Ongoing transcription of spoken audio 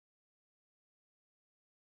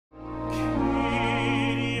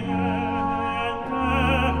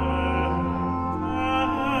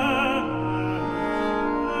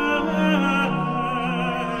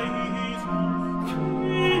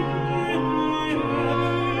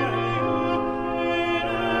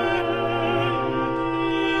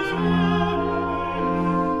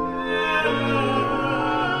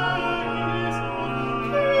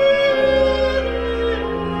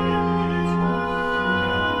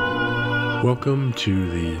Welcome to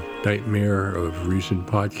the Nightmare of Reason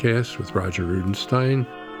podcast with Roger Rudenstein,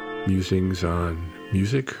 musings on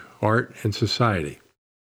music, art, and society.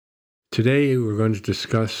 Today we're going to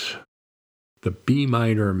discuss the B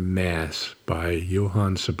minor Mass by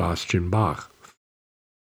Johann Sebastian Bach.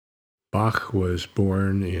 Bach was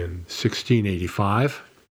born in 1685,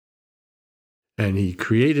 and he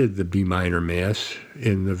created the B minor Mass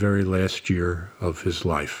in the very last year of his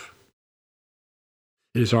life.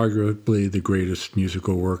 It is arguably the greatest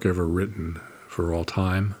musical work ever written for all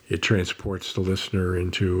time. It transports the listener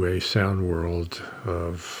into a sound world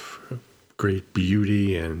of great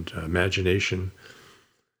beauty and imagination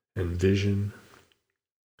and vision.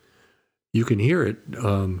 You can hear it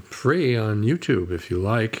free on YouTube if you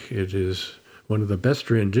like. It is one of the best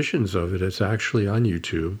renditions of it. It's actually on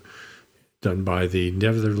YouTube, done by the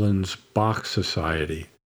Netherlands Bach Society.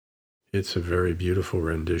 It's a very beautiful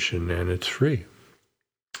rendition, and it's free.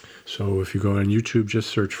 So if you go on YouTube, just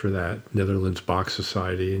search for that, Netherlands Bach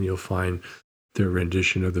Society, and you'll find their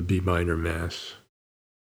rendition of the B minor Mass.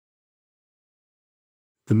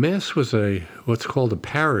 The Mass was what's called a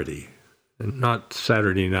parody, and not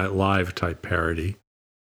Saturday Night Live type parody,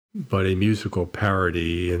 but a musical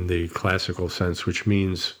parody in the classical sense, which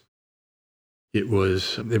means it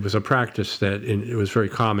was a practice that it was very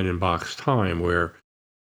common in Bach's time, where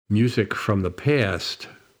music from the past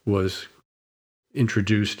was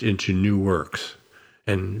introduced into new works,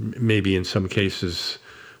 and maybe in some cases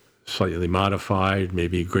slightly modified,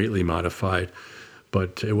 maybe greatly modified,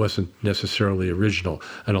 but it wasn't necessarily original.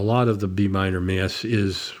 And a lot of the B minor Mass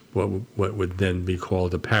is what would then be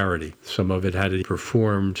called a parody. Some of it had been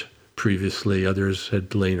performed previously, others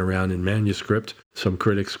had lain around in manuscript. Some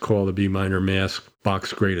critics call the B minor Mass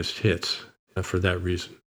Bach's greatest hits for that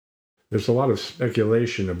reason. There's a lot of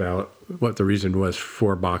speculation about what the reason was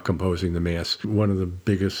for Bach composing the Mass. One of the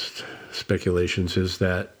biggest speculations is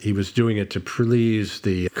that he was doing it to please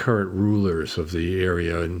the current rulers of the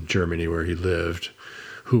area in Germany where he lived,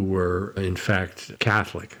 who were in fact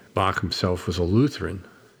Catholic. Bach himself was a Lutheran,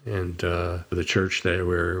 and the church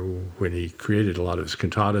there when he created a lot of his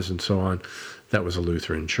cantatas and so on, that was a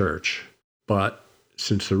Lutheran church. But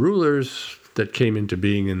since the rulers that came into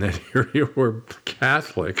being in that area were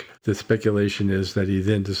Catholic, the speculation is that he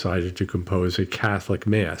then decided to compose a Catholic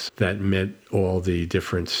Mass that met all the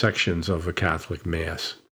different sections of a Catholic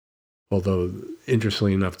Mass. Although,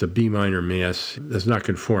 interestingly enough, the B minor Mass does not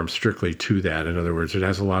conform strictly to that. In other words, it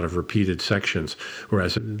has a lot of repeated sections,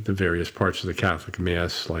 whereas the various parts of the Catholic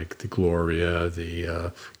Mass, like the Gloria,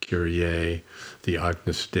 the Kyrie, the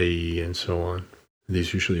Agnus Dei, and so on,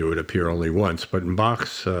 these usually would appear only once, but in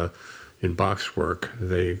Bach's work,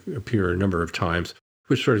 they appear a number of times,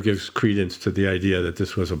 which sort of gives credence to the idea that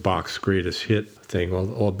this was a Bach's greatest hit thing,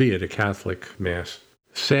 albeit a Catholic Mass.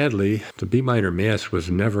 Sadly, the B minor Mass was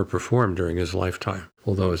never performed during his lifetime,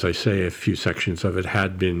 although, as I say, a few sections of it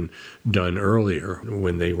had been done earlier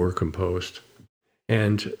when they were composed.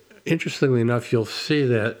 And interestingly enough, you'll see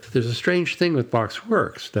that there's a strange thing with Bach's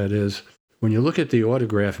works. That is, when you look at the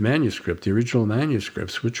autograph manuscript, the original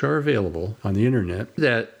manuscripts, which are available on the internet,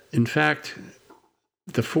 that in fact,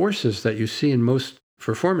 the forces that you see in most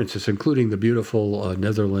performances, including the beautiful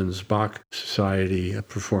Netherlands Bach Society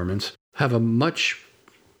performance, have a much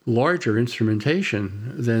larger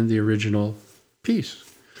instrumentation than the original piece.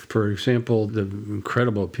 For example, the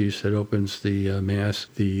incredible piece that opens the Mass,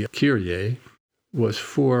 the Kyrie, was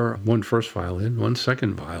for one first violin, one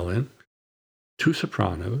second violin, two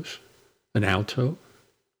sopranos, an alto,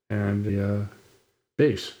 and a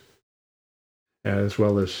bass, as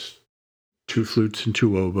well as two flutes and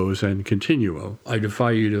two oboes and continuo. I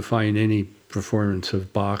defy you to find any performance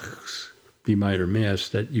of Bach's B minor Mass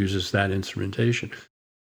that uses that instrumentation.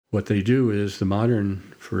 What they do is the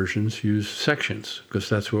modern versions use sections, because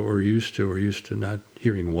that's what we're used to. We're used to not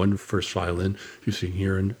hearing one first violin, using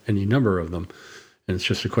hearing any number of them. And it's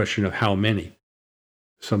just a question of how many.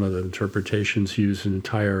 Some of the interpretations use an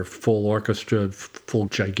entire full orchestra, full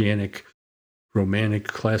gigantic romantic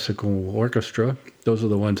classical orchestra. Those are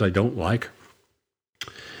the ones I don't like.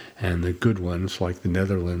 And the good ones, like the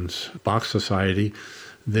Netherlands Bach Society,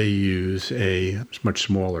 they use a much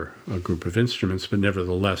smaller group of instruments, but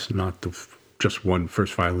nevertheless not just one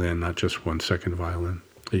first violin, not just one second violin.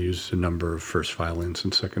 They use a number of first violins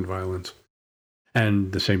and second violins.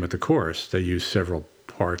 And the same with the chorus. They use several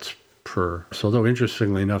parts per. So although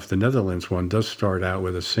interestingly enough, the Netherlands one does start out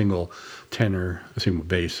with a single tenor, a single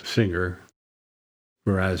bass singer,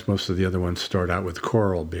 whereas most of the other ones start out with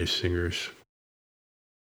choral bass singers.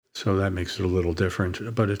 So that makes it a little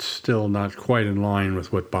different, but it's still not quite in line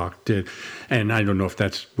with what Bach did. And I don't know if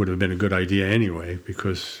that would have been a good idea anyway,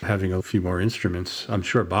 because having a few more instruments, I'm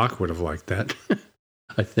sure Bach would have liked that.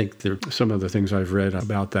 I think some of the things I've read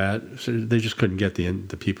about that, so they just couldn't get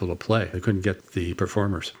the people to play. They couldn't get the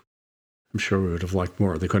performers. I'm sure we would have liked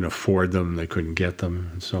more. They couldn't afford them, they couldn't get them,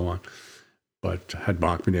 and so on. But had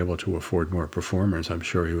Bach been able to afford more performers, I'm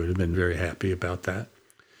sure he would have been very happy about that.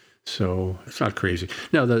 So it's not crazy.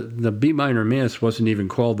 Now, the B minor Mass wasn't even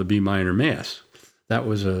called the B minor Mass. That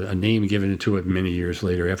was a name given to it many years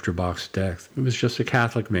later after Bach's death. It was just a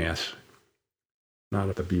Catholic Mass,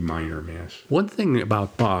 not the B minor Mass. One thing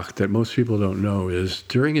about Bach that most people don't know is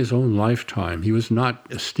during his own lifetime, he was not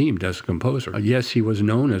esteemed as a composer. Yes, he was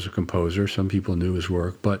known as a composer. Some people knew his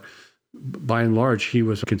work, but by and large, he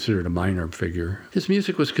was considered a minor figure. His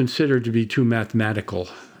music was considered to be too mathematical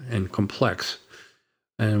and complex.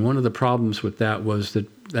 And one of the problems with that was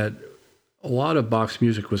that a lot of Bach's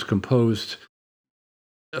music was composed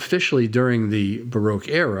officially during the Baroque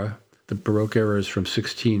era. The Baroque era is from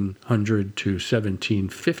 1600 to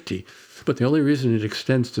 1750. But the only reason it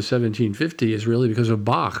extends to 1750 is really because of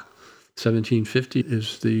Bach. 1750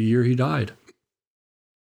 is the year he died.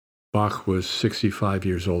 Bach was 65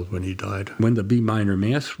 years old when he died. When the B minor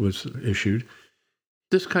Mass was issued,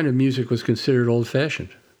 this kind of music was considered old-fashioned.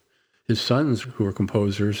 His sons, who were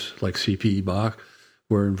composers like C.P. Bach,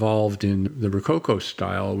 were involved in the Rococo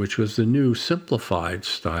style, which was the new simplified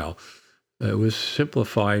style. It was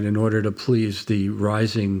simplified in order to please the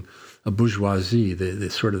rising bourgeoisie, the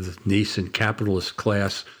sort of nascent capitalist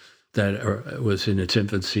class that was in its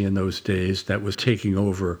infancy in those days, that was taking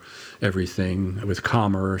over everything with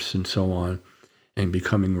commerce and so on, and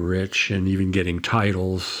becoming rich and even getting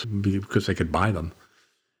titles because they could buy them.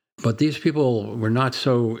 But these people were not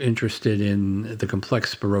so interested in the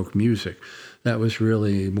complex Baroque music. That was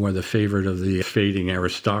really more the favorite of the fading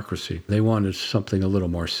aristocracy. They wanted something a little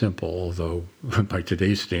more simple, although by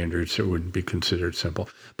today's standards, it wouldn't be considered simple.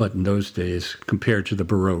 But in those days, compared to the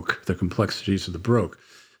Baroque, the complexities of the Baroque.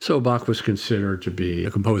 So Bach was considered to be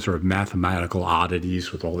a composer of mathematical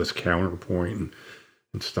oddities with all this counterpoint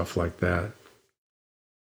and stuff like that.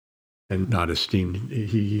 And not esteemed.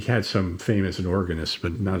 He had some fame as an organist,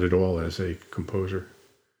 but not at all as a composer.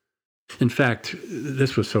 In fact,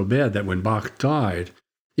 this was so bad that when Bach died,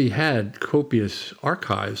 he had copious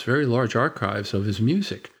archives, very large archives of his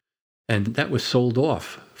music. And that was sold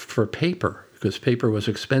off for paper, because paper was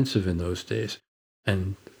expensive in those days.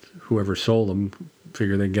 And whoever sold them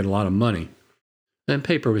figured they'd get a lot of money. And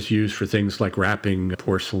paper was used for things like wrapping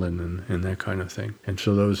porcelain and that kind of thing. And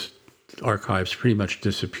so those archives pretty much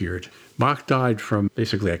disappeared. Bach died from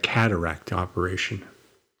basically a cataract operation,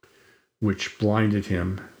 which blinded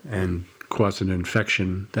him and caused an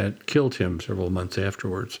infection that killed him several months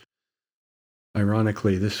afterwards.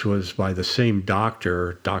 Ironically, this was by the same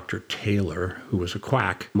doctor, Dr. Taylor, who was a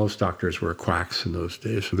quack. Most doctors were quacks in those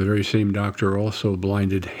days. The very same doctor also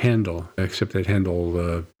blinded Handel, except that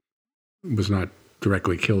Handel was not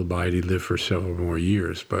directly killed by it. He lived for several more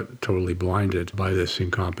years, but totally blinded by this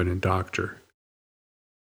incompetent doctor.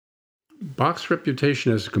 Bach's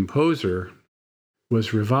reputation as a composer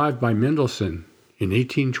was revived by Mendelssohn in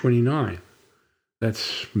 1829.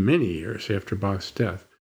 That's many years after Bach's death,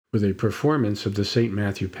 with a performance of the St.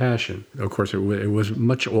 Matthew Passion. Of course, it was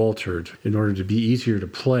much altered. In order to be easier to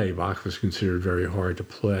play, Bach was considered very hard to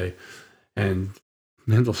play. And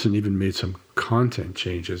Mendelssohn even made some content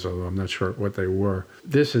changes, although I'm not sure what they were.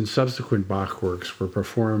 This and subsequent Bach works were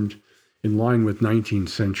performed in line with 19th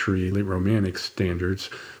century late Romantic standards,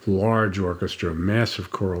 large orchestra,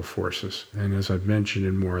 massive choral forces. And as I've mentioned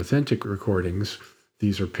in more authentic recordings,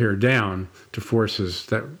 these are pared down to forces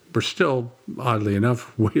that were still, oddly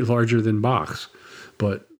enough, way larger than Bach's,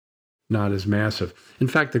 but not as massive. In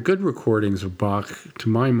fact, the good recordings of Bach, to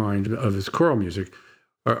my mind, of his choral music,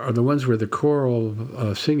 are the ones where the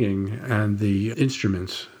choral singing and the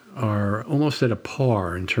instruments are almost at a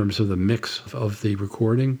par in terms of the mix of the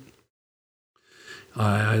recording.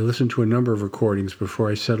 I listened to a number of recordings before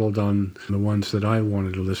I settled on the ones that I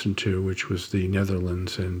wanted to listen to, which was the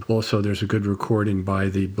Netherlands. And also there's a good recording by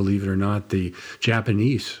believe it or not, the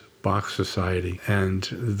Japanese Bach Society. And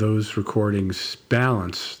those recordings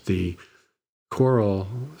balance the choral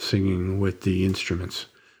singing with the instruments.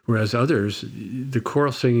 Whereas others, the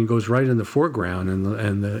choral singing goes right in the foreground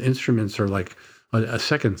and the instruments are like a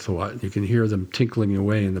second thought. You can hear them tinkling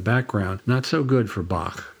away in the background. Not so good for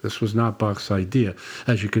Bach. This was not Bach's idea,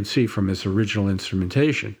 as you can see from his original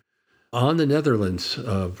instrumentation. On the Netherlands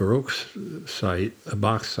Baroque site, a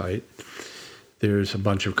Bach site, There's a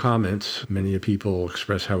bunch of comments. Many people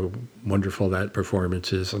express how wonderful that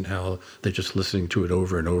performance is and how they're just listening to it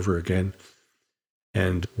over and over again.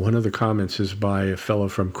 And one of the comments is by a fellow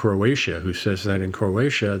from Croatia who says that in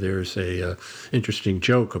Croatia there's a interesting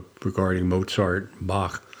joke regarding Mozart and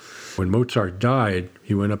Bach. When Mozart died,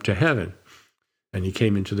 he went up to heaven and he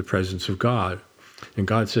came into the presence of God. And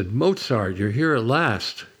God said, "Mozart, you're here at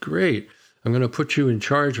last. Great. I'm going to put you in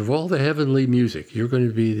charge of all the heavenly music. You're going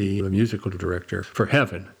to be the musical director for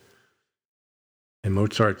heaven." And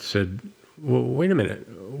Mozart said, "Well, wait a minute.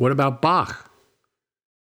 What about Bach?"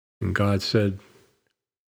 And God said,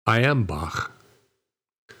 "I am Bach."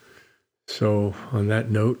 So on that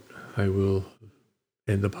note, I will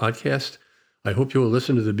end the podcast. I hope you will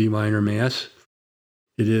listen to the B minor Mass.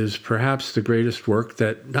 It is perhaps the greatest work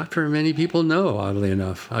that not very many people know, oddly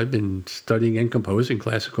enough. I've been studying and composing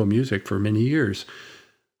classical music for many years.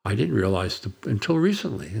 I didn't realize until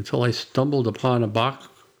recently, until I stumbled upon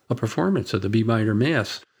a performance of the B minor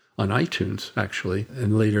Mass on iTunes, actually,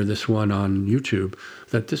 and later this one on YouTube,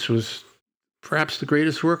 that this was perhaps the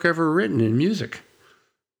greatest work ever written in music.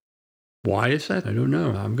 Why is that? I don't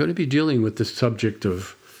know. I'm going to be dealing with this subject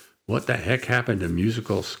of what the heck happened to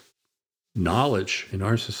musical knowledge in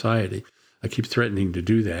our society. I keep threatening to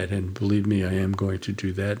do that, and believe me, I am going to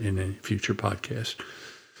do that in a future podcast.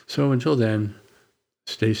 So until then,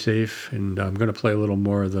 stay safe, and I'm going to play a little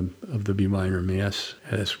more of the B minor Mass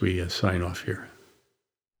as we sign off here.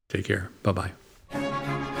 Take care. Bye-bye.